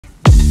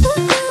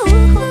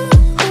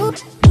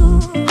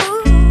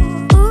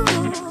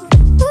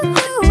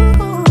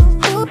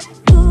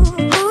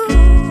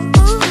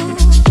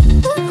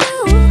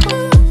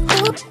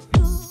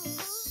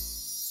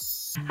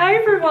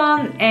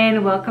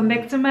And welcome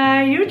back to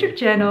my YouTube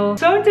channel.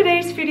 So in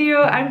today's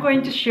video I'm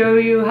going to show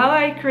you how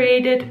I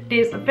created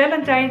this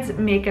Valentine's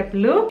makeup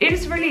look. It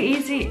is really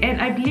easy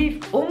and I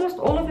believe almost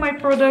all of my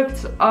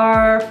products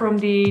are from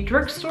the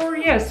drugstore.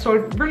 Yes, so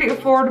it's really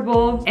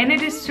affordable and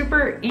it is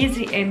super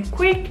easy and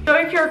quick. So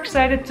if you're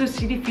excited to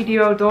see the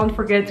video, don't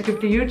forget to give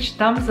it a huge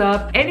thumbs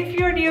up. And if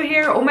you're new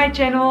here on my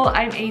channel,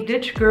 I'm a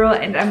Dutch girl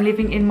and I'm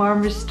living in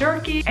Marmaris,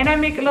 Turkey, and I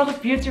make a lot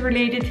of beauty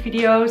related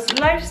videos,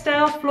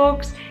 lifestyle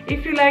vlogs.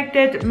 If you like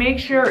that, make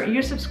sure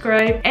you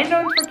subscribe and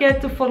don't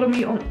forget to follow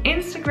me on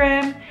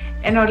Instagram.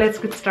 And now let's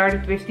get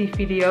started with the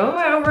video.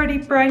 I already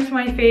primed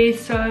my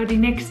face, so the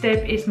next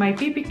step is my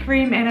BB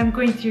cream, and I'm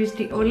going to use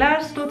the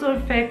Olaz Total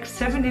Effect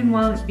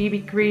 7-in-1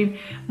 BB cream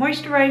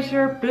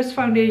moisturizer plus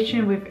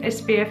foundation with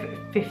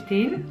SPF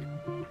 15.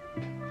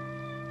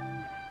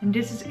 And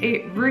this is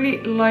a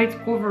really light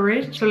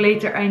coverage, so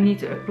later I need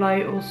to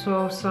apply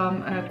also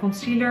some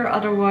concealer,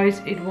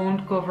 otherwise it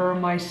won't cover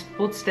my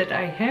spots that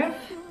I have.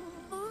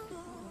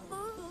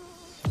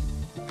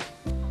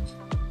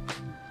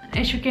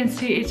 As you can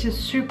see, it's a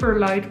super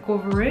light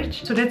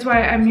coverage, so that's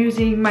why I'm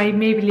using my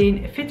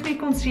Maybelline Fit Me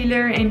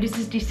concealer, and this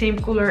is the same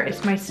color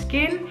as my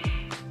skin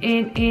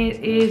and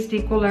it is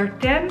the color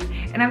 10.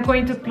 And I'm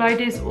going to apply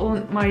this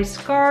on my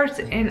scars,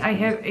 and I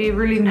have a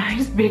really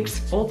nice big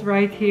spot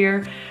right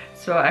here,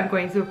 so I'm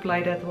going to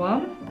apply that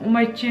one. On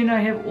my chin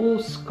I have all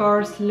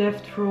scars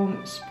left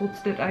from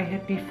spots that I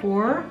had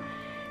before.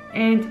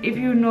 And if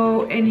you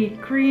know any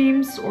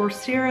creams or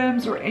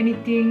serums or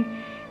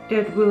anything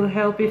that will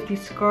help with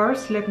these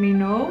scars, let me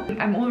know.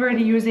 I'm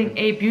already using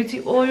a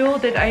beauty oil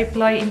that I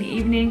apply in the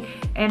evening,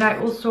 and I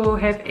also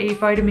have a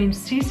vitamin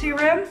C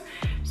serum.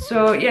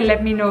 So yeah,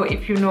 let me know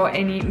if you know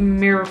any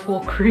miracle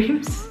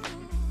creams.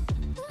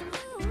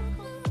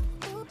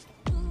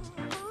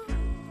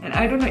 And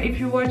I don't know if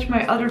you watch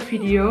my other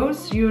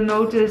videos, you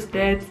notice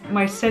that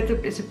my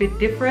setup is a bit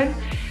different.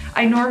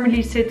 I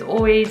normally sit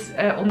always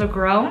on the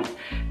ground,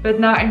 but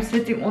now I'm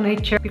sitting on a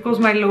chair because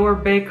my lower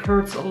back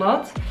hurts a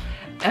lot.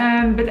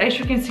 But as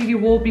you can see, the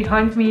wall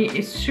behind me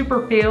is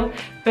super pale,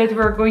 but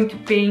we're going to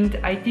paint,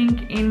 I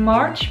think in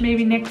March,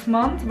 maybe next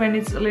month, when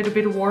it's a little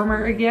bit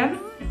warmer again.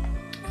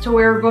 So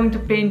we're going to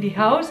paint the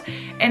house,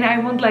 and I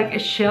want like a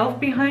shelf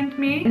behind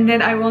me, and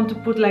then I want to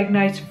put like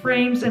nice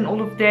frames and all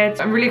of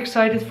that. I'm really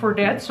excited for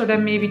that. So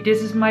then maybe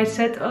this is my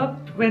setup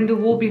when the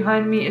wall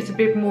behind me is a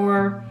bit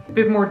more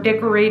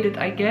decorated,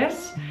 I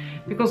guess,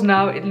 because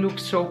now it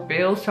looks so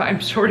pale, so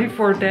I'm sorry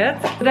for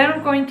that. But then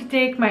I'm going to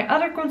take my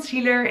other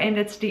concealer, and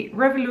that's the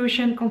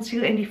Revolution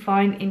Conceal and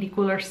Define in the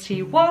color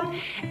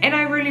C1, and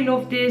I really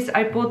love this.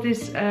 I bought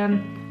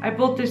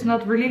this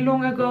not really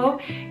long ago,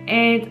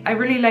 and I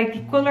really like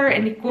the color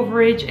and the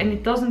coverage, and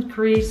it doesn't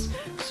crease,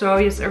 so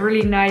it's a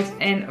really nice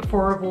and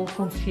affordable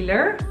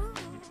concealer.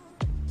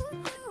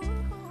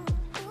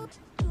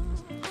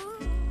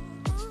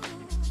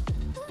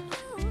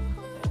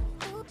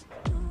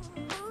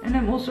 And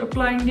I'm also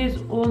applying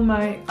this on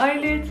my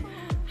eyelid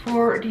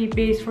for the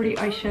base for the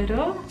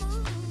eyeshadow.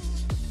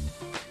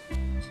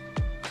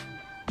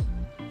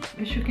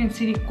 As you can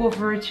see, the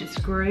coverage is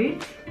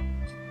great.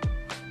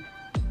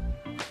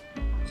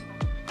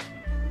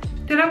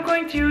 Then I'm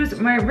going to use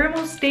my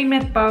Rimmel Stay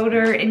Matte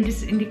powder, and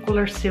this is in the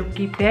color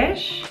Silky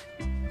Beige.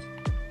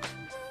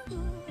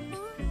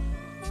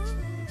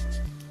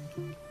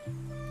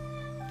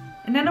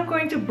 And then I'm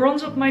going to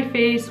bronze up my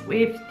face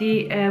with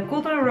the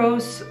Golden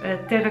Rose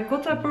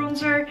Terracotta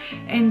bronzer,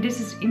 and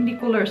this is in the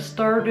color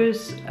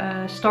Stardust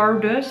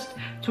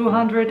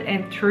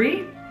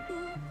 203.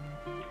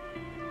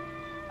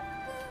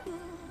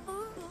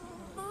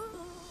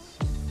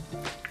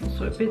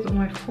 Also a bit on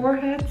my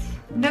forehead.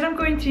 And then I'm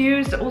going to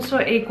use also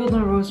a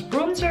Golden Rose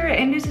bronzer,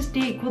 and this is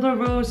the Golden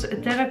Rose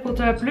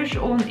Terracotta Blush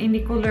On in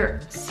the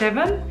color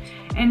 7.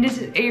 And this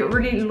is a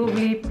really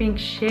lovely pink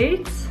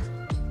shade.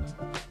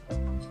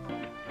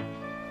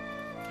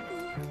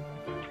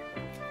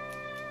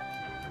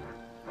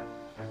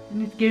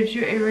 And it gives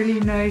you a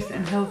really nice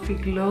and healthy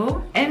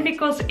glow. And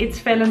because it's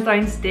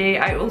Valentine's Day,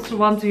 I also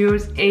want to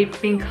use a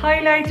pink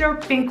highlighter,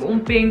 pink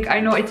on pink. I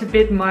know it's a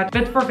bit much,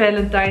 but for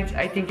Valentine's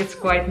I think it's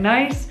quite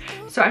nice.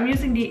 So I'm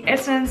using the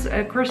Essence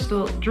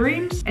Crystal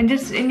Dreams, and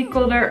this is in the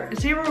color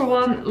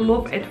 01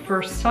 Love at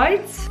First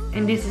Sight.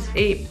 And this is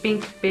a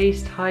pink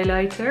based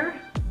highlighter.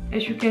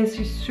 As you can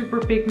see, super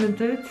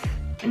pigmented.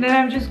 And then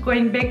I'm just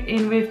going back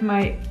in with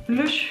my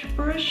blush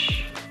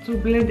brush to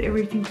blend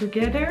everything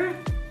together.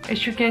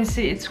 As you can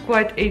see, it's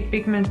quite a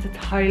pigmented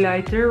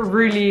highlighter,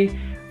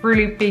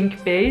 really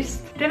pink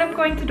based. Then I'm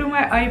going to do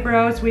my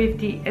eyebrows with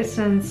the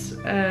Essence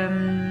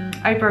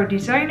Eyebrow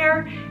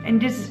Designer,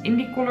 and this is in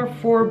the color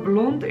 4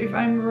 Blonde, if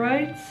I'm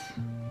right.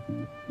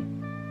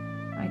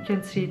 I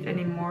can't see it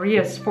anymore.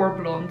 Yes, 4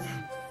 Blonde.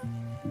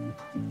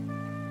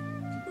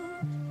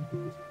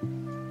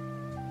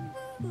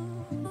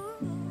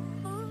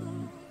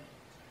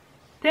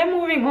 Then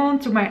moving on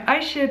to my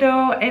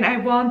eyeshadow, and I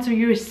want to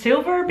use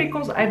silver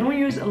because I don't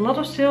use a lot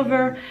of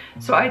silver.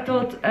 So I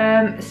thought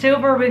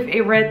silver with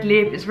a red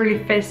lip is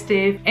really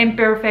festive and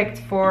perfect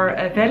for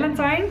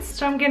Valentine's.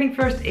 So I'm getting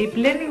first a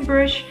blending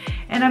brush,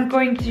 and I'm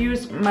going to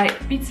use my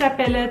pizza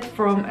palette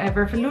from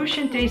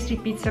Revolution Tasty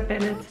Pizza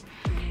Palette.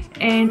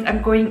 And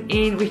I'm going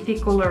in with the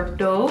color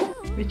Dough,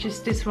 which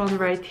is this one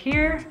right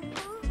here.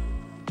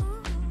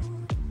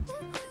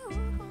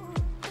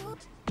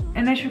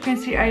 And as you can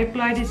see, I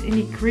apply this in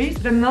the crease,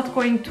 but I'm not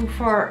going too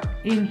far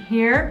in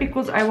here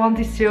because I want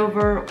the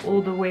silver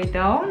all the way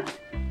down.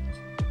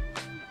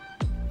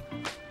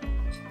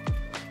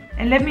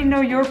 And let me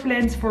know your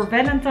plans for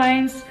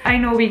Valentine's. I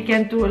know we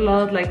can't do a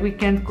lot, like we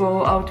can't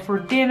go out for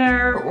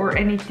dinner or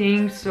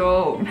anything.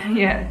 So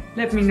yeah,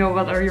 let me know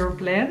what are your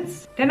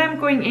plans. Then I'm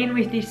going in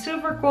with the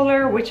silver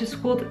color, which is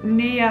called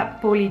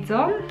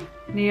Neapolitan.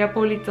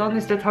 Neapolitan,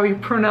 is that how you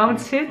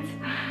pronounce it?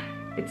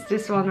 It's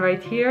this one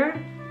right here.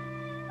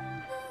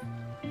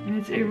 And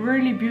it's a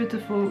really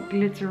beautiful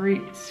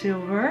glittery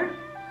silver.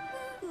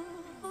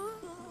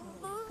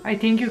 I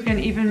think you can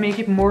even make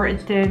it more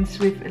intense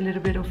with a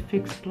little bit of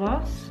Fix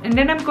Plus. And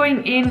then I'm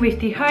going in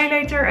with the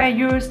highlighter I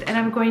used, and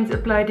I'm going to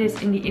apply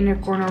this in the inner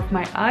corner of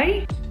my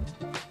eye.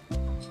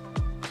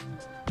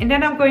 And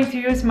then I'm going to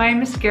use my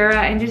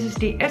mascara, and this is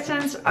the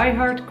Essence I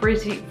Heart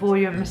Crazy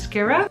Volume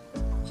Mascara.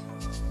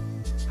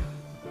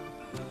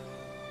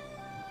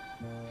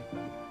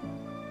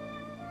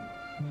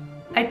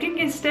 I think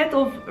instead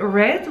of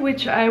red,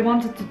 which I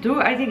wanted to do,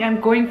 I think I'm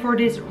going for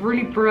this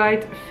really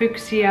bright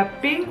fuchsia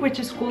pink, which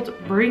is called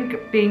Brink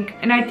Pink.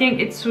 And I think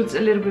it suits a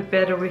little bit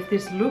better with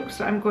this look.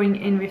 So I'm going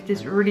in with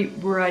this really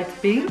bright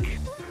pink.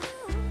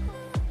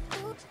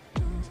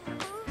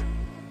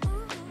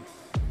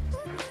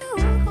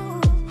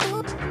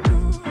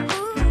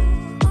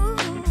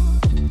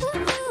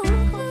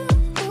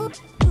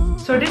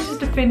 So this is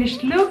the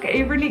finished look,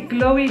 a really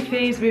glowy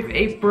face with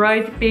a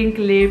bright pink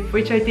lip,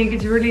 which I think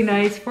is really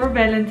nice for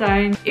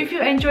Valentine. If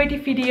you enjoyed the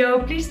video,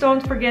 please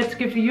don't forget to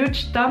give a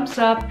huge thumbs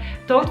up.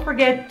 Don't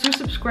forget to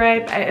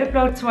subscribe. I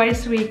upload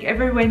twice a week,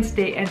 every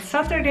Wednesday and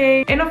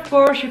Saturday. And of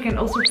course, you can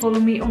also follow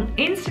me on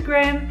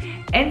Instagram.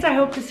 And I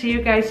hope to see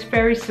you guys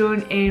very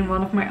soon in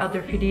one of my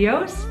other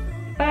videos.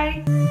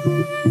 Bye!